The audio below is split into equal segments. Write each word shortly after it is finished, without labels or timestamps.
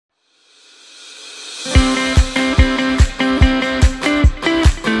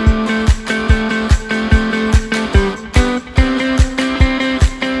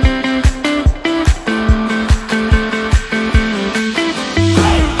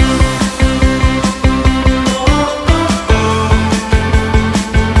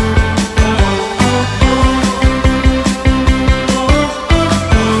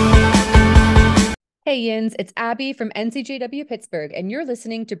It's Abby from NCJW Pittsburgh, and you're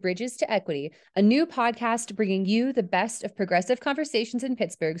listening to Bridges to Equity, a new podcast bringing you the best of progressive conversations in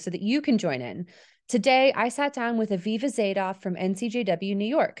Pittsburgh so that you can join in. Today, I sat down with Aviva Zadoff from NCJW New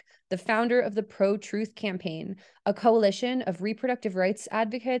York, the founder of the Pro-Truth Campaign, a coalition of reproductive rights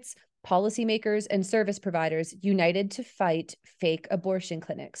advocates, policymakers, and service providers united to fight fake abortion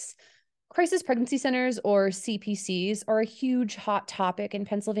clinics. Crisis pregnancy centers, or CPCs, are a huge hot topic in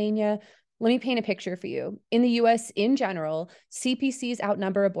Pennsylvania. Let me paint a picture for you. In the US in general, CPCs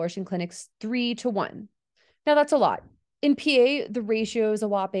outnumber abortion clinics 3-1. Now that's a lot. In PA, the ratio is a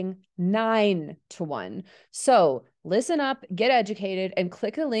whopping 9-1. So listen up, get educated, and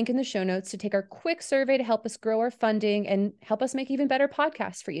click the link in the show notes to take our quick survey to help us grow our funding and help us make even better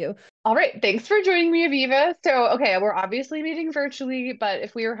podcasts for you. All right, thanks for joining me, Aviva. So, okay, we're obviously meeting virtually, but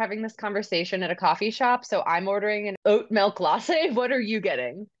if we were having this conversation at a coffee shop, so I'm ordering an oat milk latte, what are you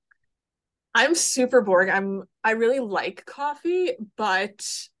getting? I'm super boring. I really like coffee, but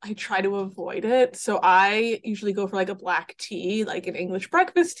I try to avoid it. So I usually go for like a black tea, like an English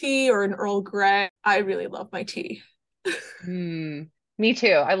breakfast tea or an Earl Grey. I really love my tea. Me too.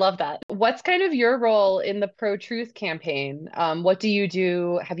 I love that. What's kind of your role in the Pro-Truth campaign? What do you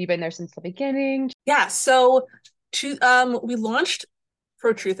do? Have you been there since the beginning? Yeah, so we launched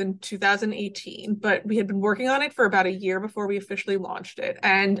Pro-Truth in 2018, but we had been working on it for about a year before we officially launched it.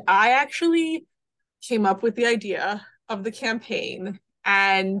 And I actually came up with the idea of the campaign.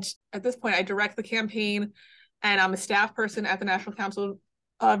 And at this point, I direct the campaign, and I'm a staff person at the National Council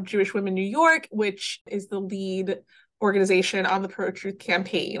of Jewish Women New York, which is the lead organization on the Pro-Truth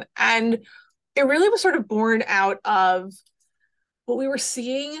campaign. And it really was sort of born out of what we were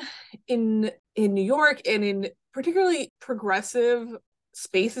seeing in New York and in particularly progressive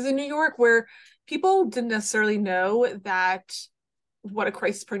spaces in New York, where people didn't necessarily know that what a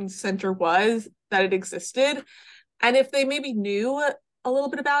crisis pregnancy center was, that it existed. And if they maybe knew a little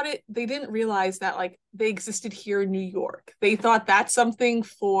bit about it, they didn't realize that like they existed here in New York. They thought that's something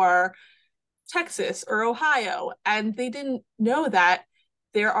for Texas or Ohio, and they didn't know that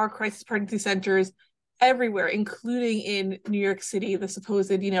there are crisis pregnancy centers everywhere, including in New York City, the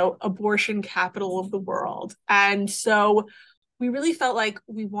supposed, abortion capital of the world. And so we really felt like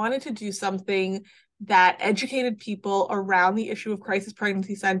we wanted to do something that educated people around the issue of crisis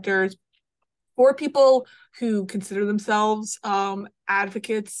pregnancy centers for people who consider themselves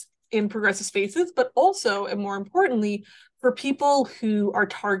advocates in progressive spaces, but also, and more importantly, for people who are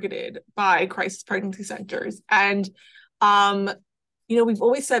targeted by crisis pregnancy centers. And, we've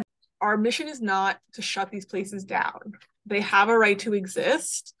always said our mission is not to shut these places down. They have a right to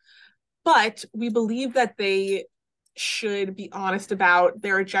exist, but we believe that they should be honest about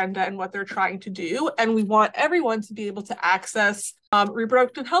their agenda and what they're trying to do. And we want everyone to be able to access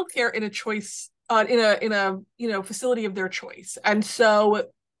reproductive health care in a choice, in a facility of their choice. And so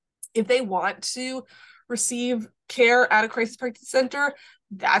if they want to receive care at a crisis pregnancy center,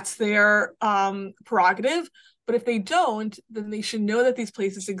 that's their prerogative. But if they don't, then they should know that these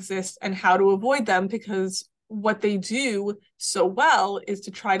places exist and how to avoid them, because what they do so well is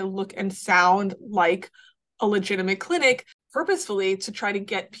to try to look and sound like a legitimate clinic, purposefully to try to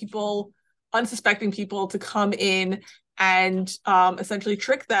get people, unsuspecting people, to come in and essentially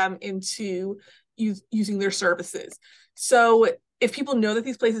trick them into using their services. So if people know that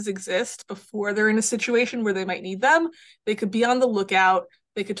these places exist before they're in a situation where they might need them, they could be on the lookout.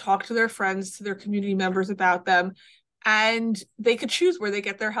 They could talk to their friends, to their community members about them, and they could choose where they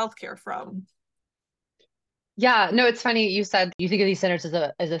get their healthcare from. Yeah, no, it's funny. You said you think of these centers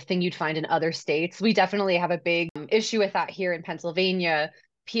as a thing you'd find in other states. We definitely have a big issue with that here in Pennsylvania.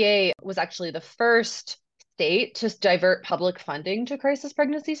 PA was actually the first state to divert public funding to crisis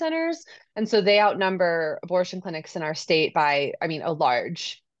pregnancy centers. And so they outnumber abortion clinics in our state by, a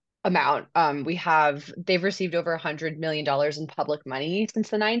large amount. They've received over $100 million in public money since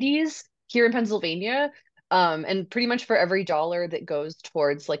the 90s here in Pennsylvania. And pretty much for every dollar that goes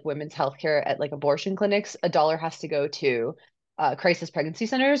towards like women's healthcare at like abortion clinics, a dollar has to go to crisis pregnancy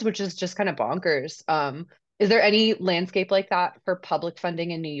centers, which is just kind of bonkers. Is there any landscape like that for public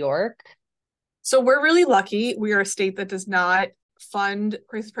funding in New York? So we're really lucky. We are a state that does not fund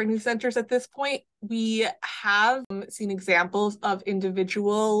crisis pregnancy centers at this point. We have seen examples of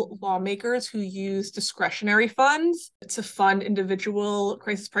individual lawmakers who use discretionary funds to fund individual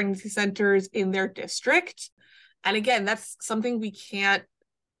crisis pregnancy centers in their district. And again, that's something we can't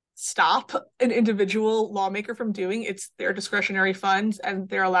stop an individual lawmaker from doing. It's their discretionary funds and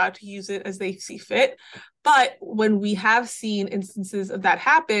they're allowed to use it as they see fit. But when we have seen instances of that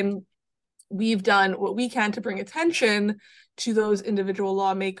happen, we've done what we can to bring attention to those individual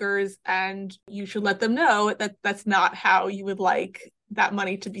lawmakers, and you should let them know that that's not how you would like that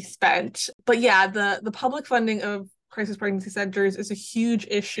money to be spent. But yeah, the public funding of crisis pregnancy centers is a huge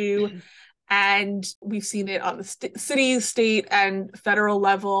issue, and we've seen it on the city, state, and federal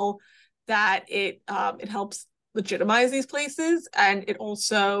level that it helps legitimize these places, and it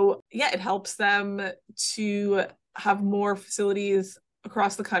also it helps them to have more facilities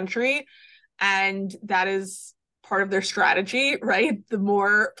across the country, and that is part of their strategy, right? The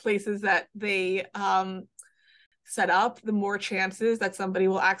more places that they set up, the more chances that somebody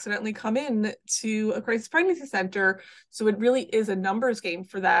will accidentally come in to a crisis pregnancy center. So it really is a numbers game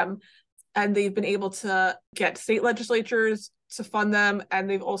for them. And they've been able to get state legislatures to fund them. And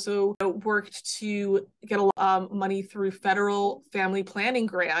they've also worked to get a lot of money through federal family planning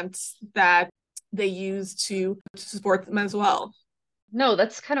grants that they use to support them as well. No,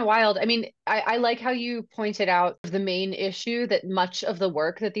 that's kind of wild. I mean, I like how you pointed out the main issue that much of the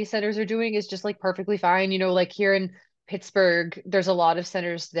work that these centers are doing is just like perfectly fine. You know, like here in Pittsburgh, there's a lot of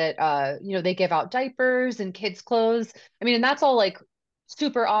centers that they give out diapers and kids' clothes. I mean, and that's all like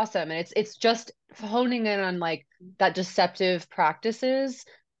super awesome. And it's just honing in on like that deceptive practices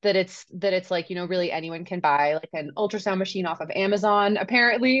that it's like, really anyone can buy like an ultrasound machine off of Amazon,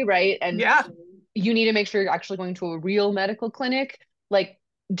 apparently, right? And yeah, you need to make sure you're actually going to a real medical clinic. Like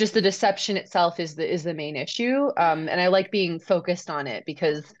just the deception itself is the main issue. And I like being focused on it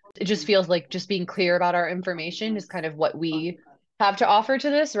because it just feels like just being clear about our information is kind of what we have to offer to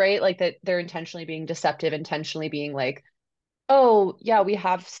this, right? Like that they're intentionally being deceptive, intentionally being like, oh yeah, we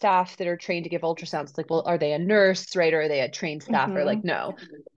have staff that are trained to give ultrasounds. It's like, well, are they a nurse, right? Or are they a trained staff? Or like, no.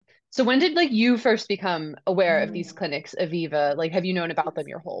 So when did like you first become aware of these clinics, Aviva? Like, have you known about them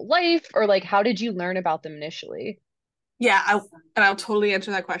your whole life, or like how did you learn about them initially? Yeah, I'll totally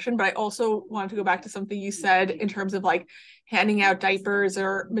answer that question, but I also wanted to go back to something you said in terms of like handing out diapers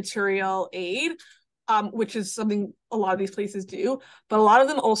or material aid, which is something a lot of these places do. But a lot of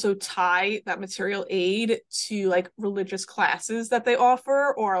them also tie that material aid to like religious classes that they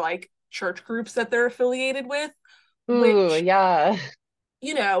offer or like church groups that they're affiliated with, Ooh, which, yeah.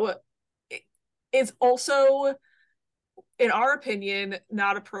 you know, is also, in our opinion,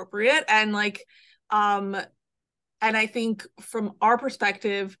 not appropriate. And like, and I think from our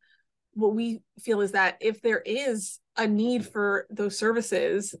perspective, what we feel is that if there is a need for those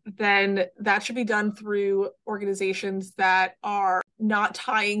services, then that should be done through organizations that are not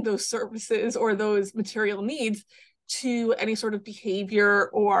tying those services or those material needs to any sort of behavior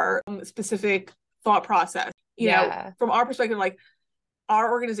or specific thought process. Yeah. From our perspective, like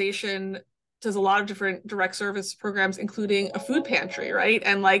our organization does a lot of different direct service programs, including a food pantry, right?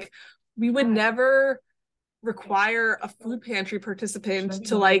 And like we would never require a food pantry participant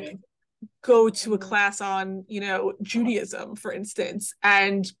to like go to a class on Judaism, for instance.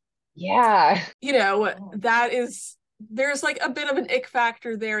 And Yeah. that is, there's like a bit of an ick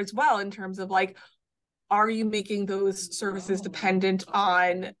factor there as well in terms of like, are you making those services dependent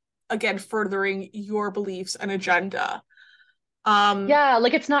on, again, furthering your beliefs and agenda? Yeah,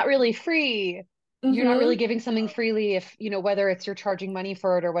 like it's not really free. You're not really Mm-hmm. giving something freely if, whether it's you're charging money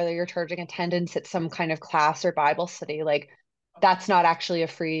for it or whether you're charging attendance at some kind of class or Bible study, like that's not actually a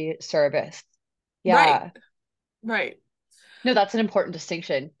free service. Right, Yeah. right. No, that's an important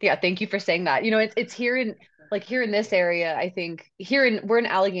distinction. Yeah, thank you for saying that. It's here in like here in this area, I think we're in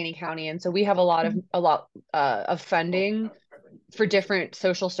Allegheny County, and so we have a lot of funding for different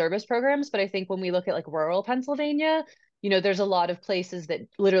social service programs. But I think when we look at like rural Pennsylvania, there's a lot of places that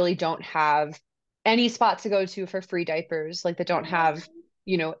literally don't have any spots to go to for free diapers, like that don't have,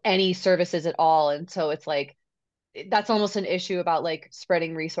 any services at all. And so it's like that's almost an issue about like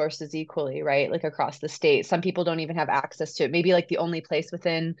spreading resources equally, right? Like across the state. Some people don't even have access to it. Maybe like the only place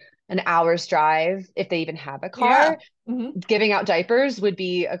within an hour's drive, if they even have a Yeah. car, Mm-hmm. giving out diapers would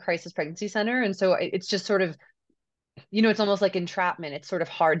be a crisis pregnancy center. And so it's just sort of, it's almost like entrapment. It's sort of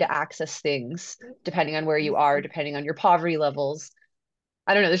hard to access things depending on where you are, depending on your poverty levels.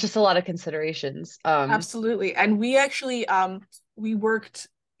 I don't know. There's just a lot of considerations. Absolutely. And we actually we worked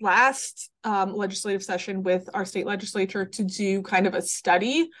last legislative session with our state legislature to do kind of a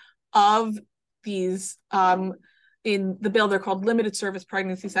study of these in the bill. They're called limited service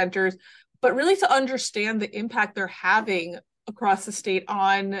pregnancy centers, but really to understand the impact they're having across the state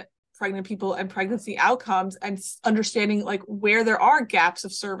on pregnant people and pregnancy outcomes, and understanding like where there are gaps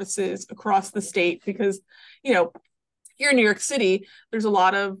of services across the state, because here in New York City there's a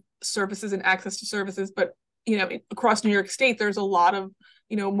lot of services and access to services, but across New York State there's a lot of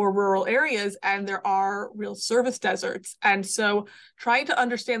more rural areas, and there are real service deserts. And so trying to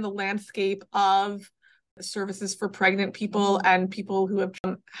understand the landscape of services for pregnant people and people who have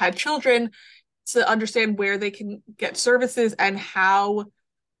had children, to understand where they can get services and how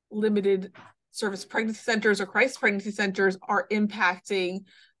limited service pregnancy centers or crisis pregnancy centers are impacting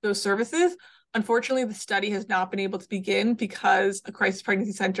those services. Unfortunately, the study has not been able to begin because a crisis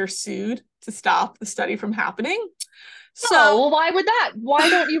pregnancy center sued to stop the study from happening. So, Oh, well, why would that? Why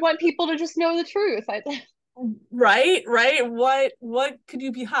don't you want people to just know the truth? right, what could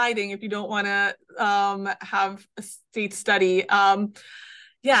you be hiding if you don't want to have a state study?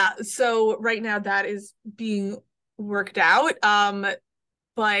 Yeah, so right now that is being worked out.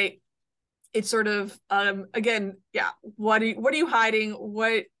 But it's sort of again, yeah, what are you hiding?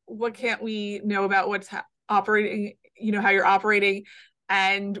 What can't we know about what's operating, how you're operating,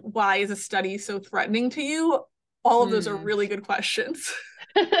 and why is a study so threatening to you? All of those are really good questions.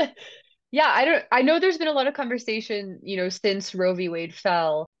 Yeah, I know there's been a lot of conversation, since Roe v. Wade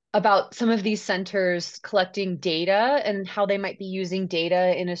fell about some of these centers collecting data and how they might be using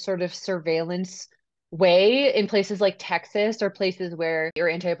data in a sort of surveillance way in places like Texas or places where your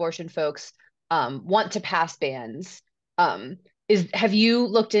anti-abortion folks want to pass bans. Have you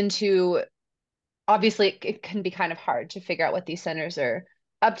looked into, obviously it can be kind of hard to figure out what these centers are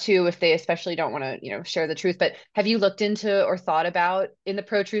up to if they especially don't want to, share the truth. But have you looked into or thought about in the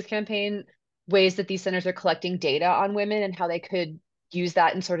pro-truth campaign ways that these centers are collecting data on women and how they could use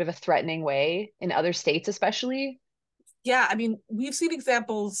that in sort of a threatening way in other states, especially? Yeah, I mean, we've seen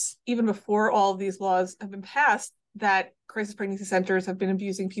examples even before all of these laws have been passed that crisis pregnancy centers have been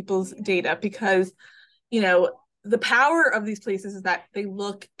abusing people's data because, the power of these places is that they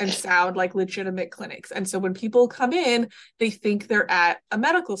look and sound like legitimate clinics. And so when people come in, they think they're at a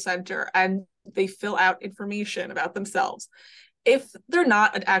medical center and they fill out information about themselves. If they're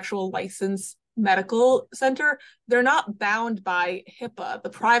not an actual licensed medical center, they're not bound by HIPAA,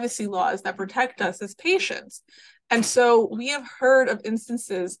 the privacy laws that protect us as patients. And so we have heard of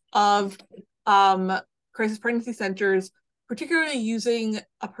instances of crisis pregnancy centers, particularly using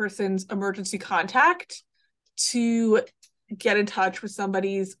a person's emergency contact to get in touch with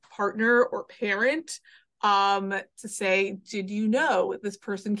somebody's partner or parent, to say, did you know this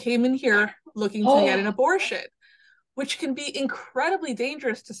person came in here looking to get an abortion? Which can be incredibly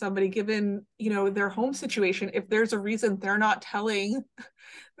dangerous to somebody given, their home situation. If there's a reason they're not telling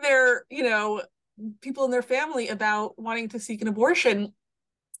their, people in their family about wanting to seek an abortion.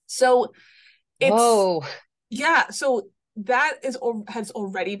 So it's, Whoa. yeah, so that has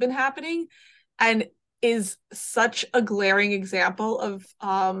already been happening and is such a glaring example of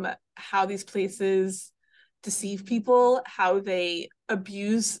how these places deceive people, how they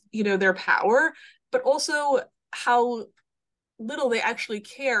abuse, their power, but also how little they actually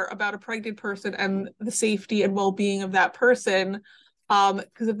care about a pregnant person and the safety and well-being of that person.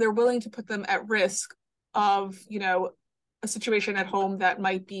 Because if they're willing to put them at risk of, a situation at home that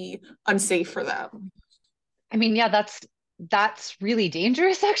might be unsafe for them. I mean, yeah, that's really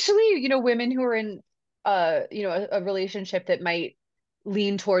dangerous, actually. Women who are in a relationship that might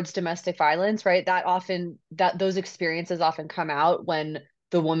lean towards domestic violence, right? That those experiences often come out when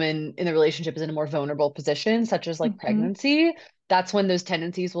the woman in the relationship is in a more vulnerable position, such as like Mm-hmm. pregnancy. That's when those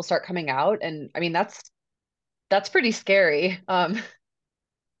tendencies will start coming out. And I mean, that's pretty scary.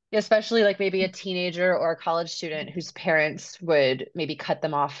 Especially like maybe a teenager or a college student whose parents would maybe cut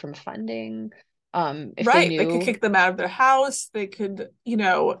them off from funding, if they Right. They could knew. kick them out of their house. They could,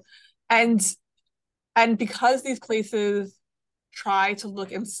 and because these places try to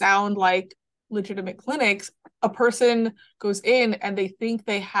look and sound like legitimate clinics, a person goes in and they think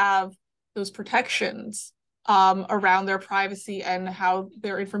they have those protections around their privacy and how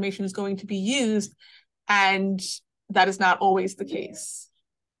their information is going to be used. And that is not always the case.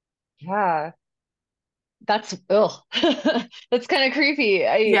 Yeah, that's ugh. That's kind of creepy.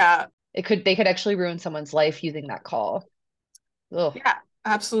 Yeah. They could actually ruin someone's life using that call. Ugh. Yeah,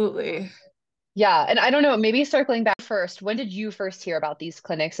 absolutely. Yeah, and I don't know, maybe circling back first, when did you first hear about these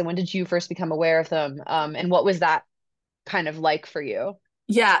clinics and when did you first become aware of them? And what was that kind of like for you?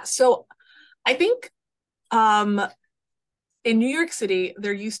 Yeah. So I think um in New York City,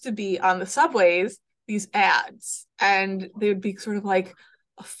 there used to be on the subways these ads, and they would be sort of like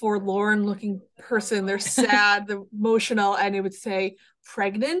a forlorn looking person. They're sad, they're emotional, and it would say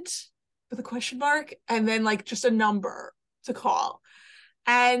pregnant with a question mark, and then like just a number to call.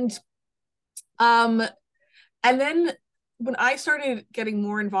 And um, and then when I started getting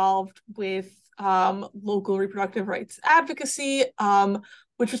more involved with local reproductive rights advocacy,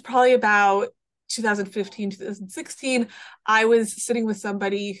 which was probably about 2015, 2016, I was sitting with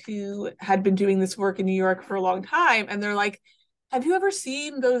somebody who had been doing this work in New York for a long time. And they're like, have you ever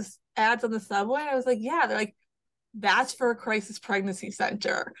seen those ads on the subway. And I was like, yeah, they're like, that's for a crisis pregnancy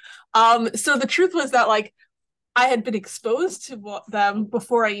center. So the truth was that like I had been exposed to them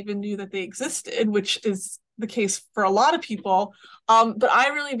before I even knew that they existed, which is the case for a lot of people. But I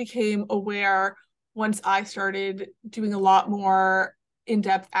really became aware once I started doing a lot more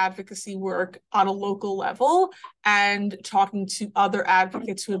in-depth advocacy work on a local level and talking to other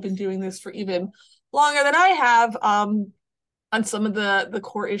advocates who have been doing this for even longer than I have, on some of the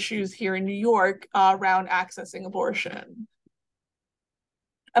core issues here in New York around accessing abortion.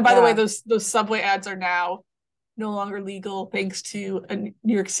 And by the way, Yeah. those subway ads are now no longer legal thanks to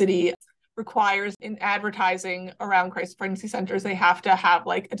New York City requires in advertising around crisis pregnancy centers, they have to have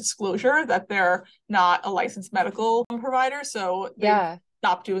like a disclosure that they're not a licensed medical provider. So they've Yeah.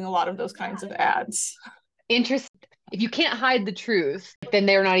 stopped doing a lot of those kinds of ads. Interest. If you can't hide the truth, then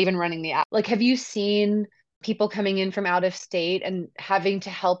they're not even running the app. Like, have you seen people coming in from out of state and having to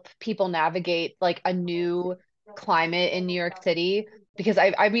help people navigate like a new climate in New York City? Because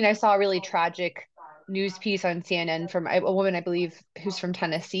I mean, I saw a really tragic news piece on CNN from a woman, I believe, who's from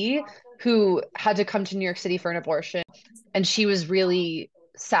Tennessee, who had to come to New York City for an abortion. And she was really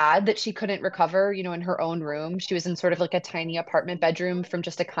sad that she couldn't recover, you know, in her own room. She was in sort of like a tiny apartment bedroom from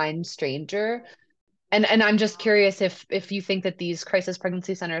just a kind stranger. And I'm just curious if you think that these crisis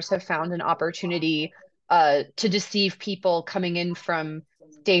pregnancy centers have found an opportunity to deceive people coming in from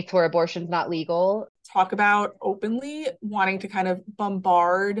states where abortion's not legal. Talk about openly wanting to kind of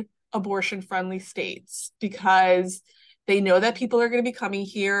bombard abortion friendly states because they know that people are going to be coming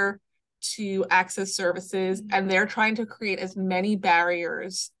here to access services and they're trying to create as many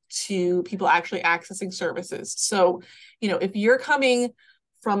barriers to people actually accessing services. So, you know, if you're coming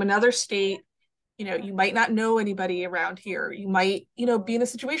from another state, you know, you might not know anybody around here. You might, you know, be in a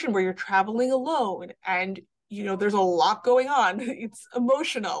situation where you're traveling alone and, you know, there's a lot going on. It's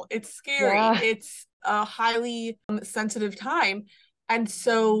emotional, it's scary, Yeah. it's a highly sensitive time. And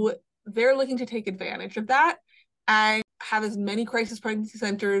so they're looking to take advantage of that and have as many crisis pregnancy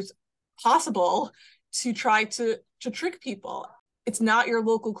centers possible to try to trick people. It's not your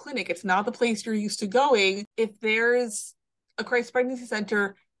local clinic. It's not the place you're used to going. If there's a crisis pregnancy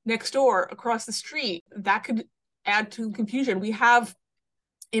center next door, across the street, that could add to confusion. We have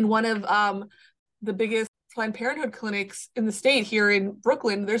in one of the biggest Planned Parenthood clinics in the state here in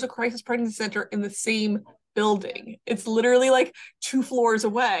Brooklyn, there's a crisis pregnancy center in the same building. It's literally like 2 floors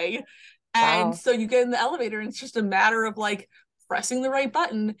away. And Wow. so you get in the elevator and it's just a matter of like pressing the right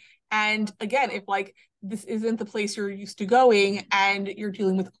button. And again, if like this isn't the place you're used to going and you're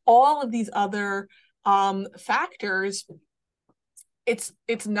dealing with all of these other factors,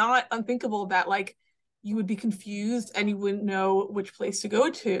 it's not unthinkable that like you would be confused and you wouldn't know which place to go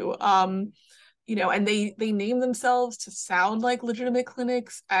to. You know, and they name themselves to sound like legitimate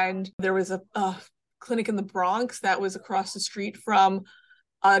clinics. And there was a clinic in the Bronx that was across the street from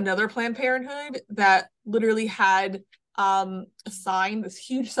another Planned Parenthood that literally had a sign, this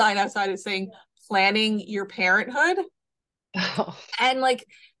huge sign outside it saying planning your parenthood. Oh, And like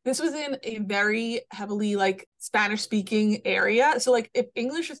this was in a very heavily like Spanish speaking area. So like if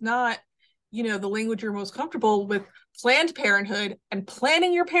English is not, you know, the language you're most comfortable with, Planned Parenthood and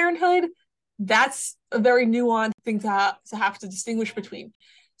planning your parenthood, that's a very nuanced thing to have to distinguish between.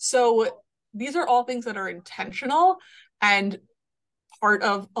 So these are all things that are intentional and part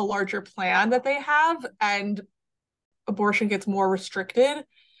of a larger plan that they have. And abortion gets more restricted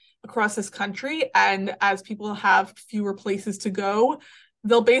across this country. And as people have fewer places to go,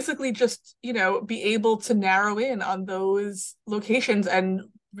 they'll basically just, you know, be able to narrow in on those locations and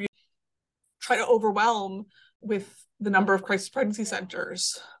try to overwhelm with the number of crisis pregnancy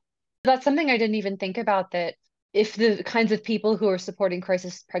centers. that's something I didn't even think about, that if the kinds of people who are supporting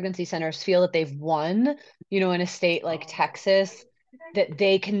crisis pregnancy centers feel that they've won, you know, in a state like Texas, that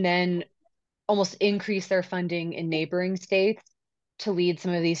they can then almost increase their funding in neighboring states to lead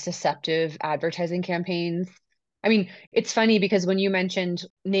some of these deceptive advertising campaigns. I mean, it's funny because when you mentioned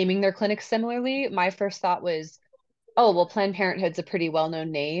naming their clinics similarly, my first thought was, oh, well, Planned Parenthood's a pretty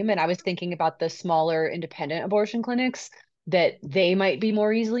well-known name. And I was thinking about the smaller independent abortion clinics, that they might be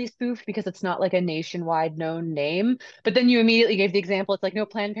more easily spoofed because it's not like a nationwide known name. But then you immediately gave the example. It's like, no,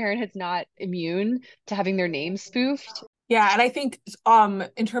 Planned Parenthood's not immune to having their name spoofed. Yeah, and I think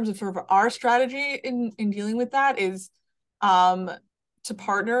in terms of sort of our strategy in dealing with that is um to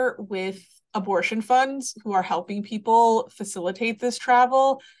partner with abortion funds who are helping people facilitate this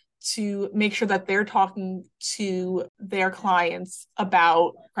travel to make sure that they're talking to their clients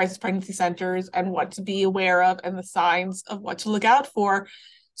about crisis pregnancy centers and what to be aware of and the signs of what to look out for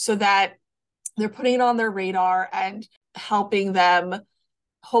so that they're putting it on their radar and helping them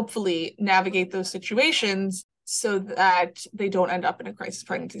hopefully navigate those situations so that they don't end up in a crisis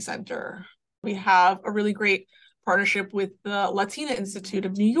pregnancy center. We have a really great partnership with the Latina Institute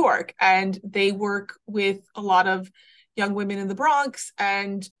of New York, and they work with a lot of young women in the Bronx,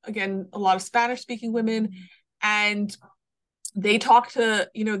 and again, a lot of Spanish speaking women, and they talk to,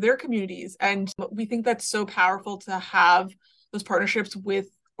 you know, their communities. And we think that's so powerful to have those partnerships with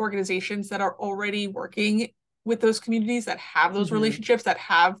organizations that are already working with those communities, that have those relationships, that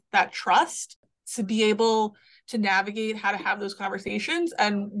have that trust, to be able to navigate how to have those conversations.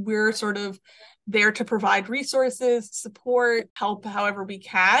 And we're sort of there to provide resources, support, help however we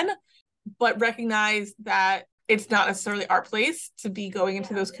can, but recognize that it's not necessarily our place to be going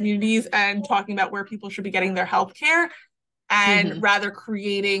into those communities and talking about where people should be getting their health care, and rather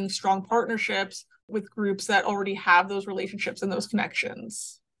creating strong partnerships with groups that already have those relationships and those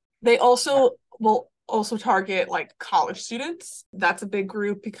connections. They also will also target like college students. That's a big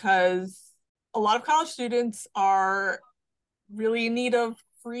group because a lot of college students are really in need of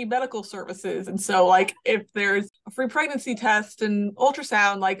free medical services. And so like if there's a free pregnancy test and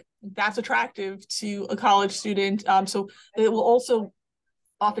ultrasound, like that's attractive to a college student. So it will also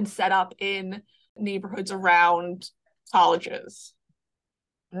often set up in neighborhoods around colleges.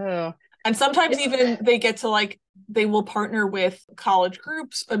 Oh. And sometimes even they get to like, they will partner with college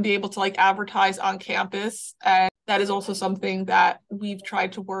groups and be able to like advertise on campus. And that is also something that we've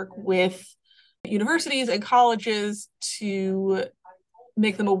tried to work with universities and colleges to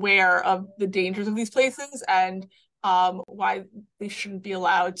make them aware of the dangers of these places and why they shouldn't be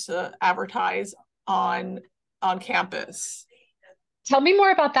allowed to advertise on campus. Tell me more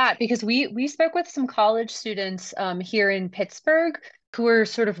about that, because we spoke with some college students here in Pittsburgh who are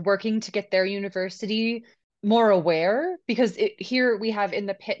sort of working to get their university more aware, because here we have in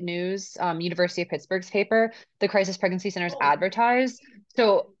the Pitt News, University of Pittsburgh's paper, the crisis pregnancy centers advertised.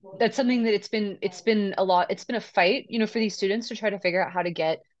 So that's something that it's been a fight, you know, for these students to try to figure out how to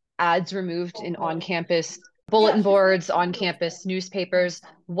get ads removed in on-campus bulletin boards, on-campus newspapers.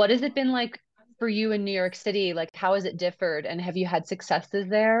 What has it been like for you in New York City? Like, how has it differed? And have you had successes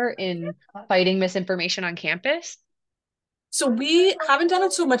there in fighting misinformation on campus? So we haven't done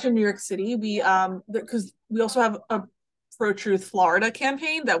it so much in New York City. We because we also have a Pro Truth Florida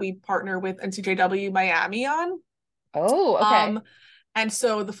campaign that we partner with NCJW Miami on. Oh, okay. And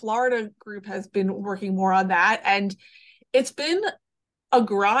so the Florida group has been working more on that, and it's been a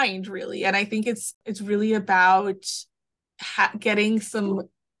grind really. And I think it's really about getting some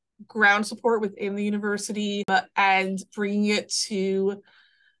ground support within the university and bringing it to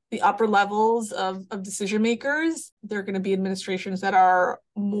the upper levels of decision makers. There are going to be administrations that are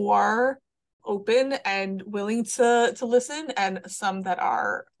more open and willing to listen, and some that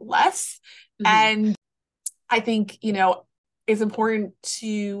are less. And I think, you know, it's important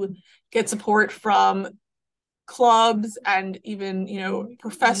to get support from clubs and even, you know,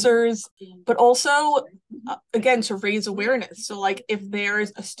 professors, but also again, to raise awareness. So like if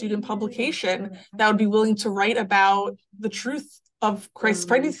there's a student publication that would be willing to write about the truth of crisis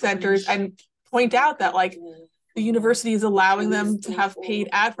pregnancy centers and point out that like the university is allowing them to have paid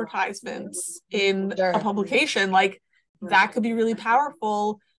advertisements in a publication, like that could be really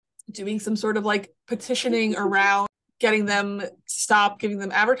powerful. Doing some sort of like petitioning around getting them to stop giving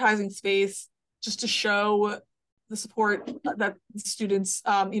them advertising space, just to show the support that students,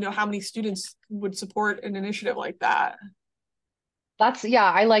 you know, how many students would support an initiative like that.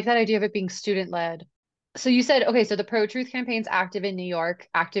 I like that idea of it being student-led. So you said, okay, so the Pro Truth campaign's active in New York,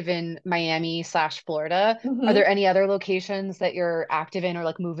 active in Miami / Florida. Are there any other locations that you're active in or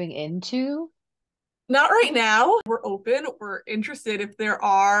like moving into? Not right now. We're open. We're interested if there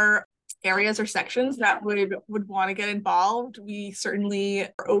are areas or sections that would want to get involved. We certainly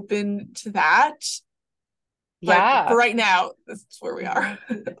are open to that. But for right now, this is where we are.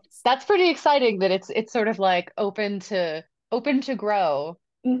 That's pretty exciting that it's sort of like open to grow.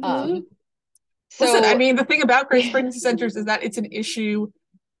 So listen, I mean, the thing about crisis pregnancy centers is that it's an issue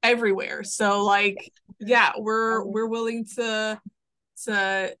everywhere. So like, yeah, we're willing to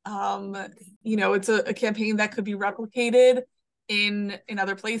you know, it's a campaign that could be replicated in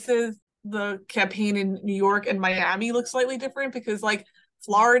other places. The campaign in New York and Miami looks slightly different because like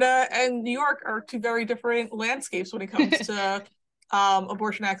Florida and New York are two very different landscapes when it comes to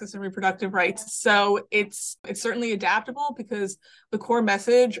abortion access and reproductive rights. So it's certainly adaptable because the core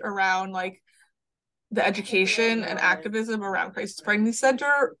message around like the education and activism around crisis pregnancy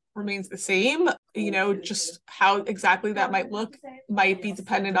center remains the same. You know, just how exactly that might look might be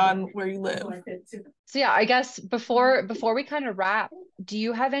dependent on where you live. So yeah, I guess before we kind of wrap, do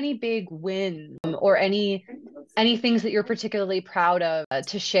you have any big wins or any any things that you're particularly proud of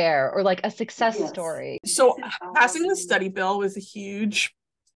to share, or like a success story? So passing the study bill was a huge,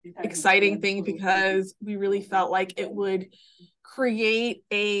 exciting thing because we really felt like it would create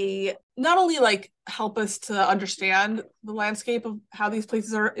a not only like help us to understand the landscape of how these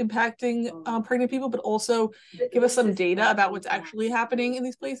places are impacting pregnant people, but also give us some data about what's actually happening in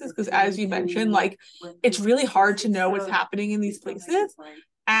these places. Because as you mentioned, like it's really hard to know what's happening in these places.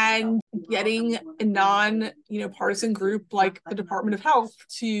 And getting a partisan group like the Department of Health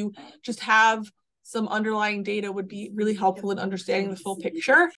to just have some underlying data would be really helpful in understanding the full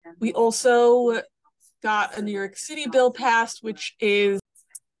picture. We also got a New York City bill passed, which is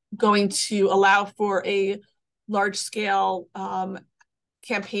going to allow for a large scale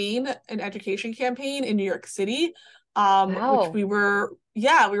campaign, an education campaign in New York City, Wow. which we were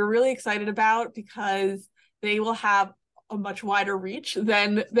really excited about because they will have a much wider reach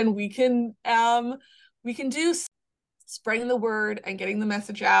than we can do. Spreading the word and getting the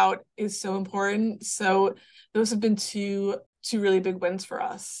message out is so important. So those have been two really big wins for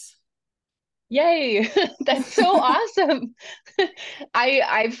us. Yay. That's so awesome.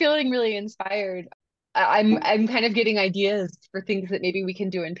 I'm feeling really inspired. I'm kind of getting ideas for things that maybe we can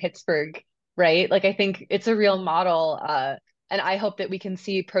do in Pittsburgh, right? Like I think it's a real model. And I hope that we can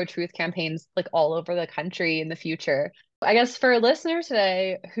see pro-truth campaigns like all over the country in the future. I guess for a listener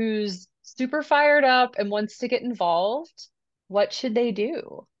today who's super fired up and wants to get involved, what should they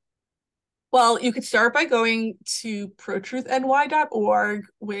do? Well, you could start by going to protruthy.org,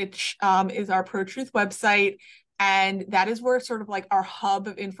 which is our pro-truth website. And that is where sort of like our hub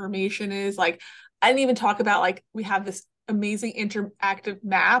of information is. Like, I didn't even talk about like we have this amazing interactive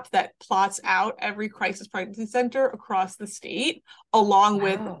map that plots out every crisis pregnancy center across the state, along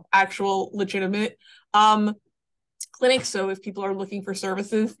with actual legitimate clinics. So if people are looking for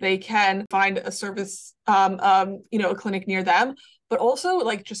services, they can find a service, a clinic near them. But also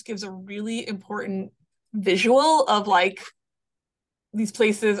like just gives a really important visual of like these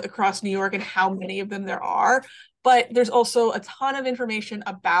places across New York and how many of them there are. But there's also a ton of information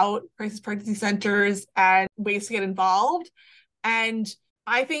about crisis pregnancy centers and ways to get involved. And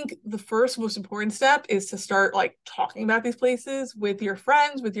I think the first most important step is to start like talking about these places with your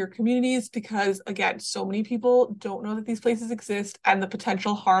friends, with your communities, because again, so many people don't know that these places exist and the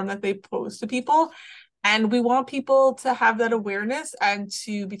potential harm that they pose to people. And we want people to have that awareness and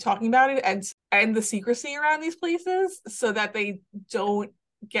to be talking about it and end the secrecy around these places so that they don't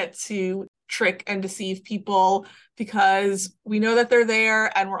get to trick and deceive people, because we know that they're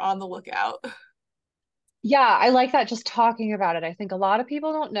there and we're on the lookout. Yeah, I like that, just talking about it. I think a lot of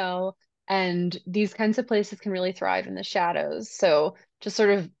people don't know, and these kinds of places can really thrive in the shadows. So just sort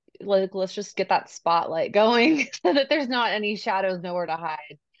of like let's just get that spotlight going so that there's not any shadows, nowhere to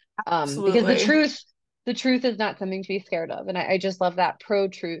hide. Because Absolutely. the truth is not something to be scared of. And I just love that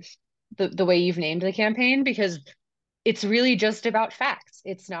pro-truth, the way you've named the campaign, because it's really just about facts.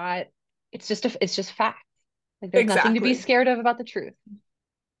 It's not, it's just facts. Like there's nothing to be Exactly. scared of about the truth.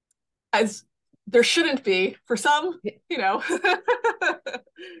 As there shouldn't be for some, you know.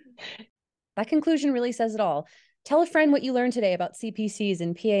 That conclusion really says it all. Tell a friend what you learned today about CPCs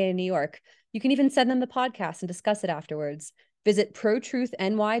in PA and New York. You can even send them the podcast and discuss it afterwards. Visit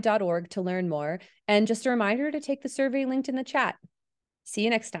protruthny.org to learn more. And just a reminder to take the survey linked in the chat. See you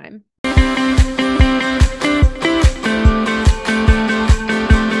next time.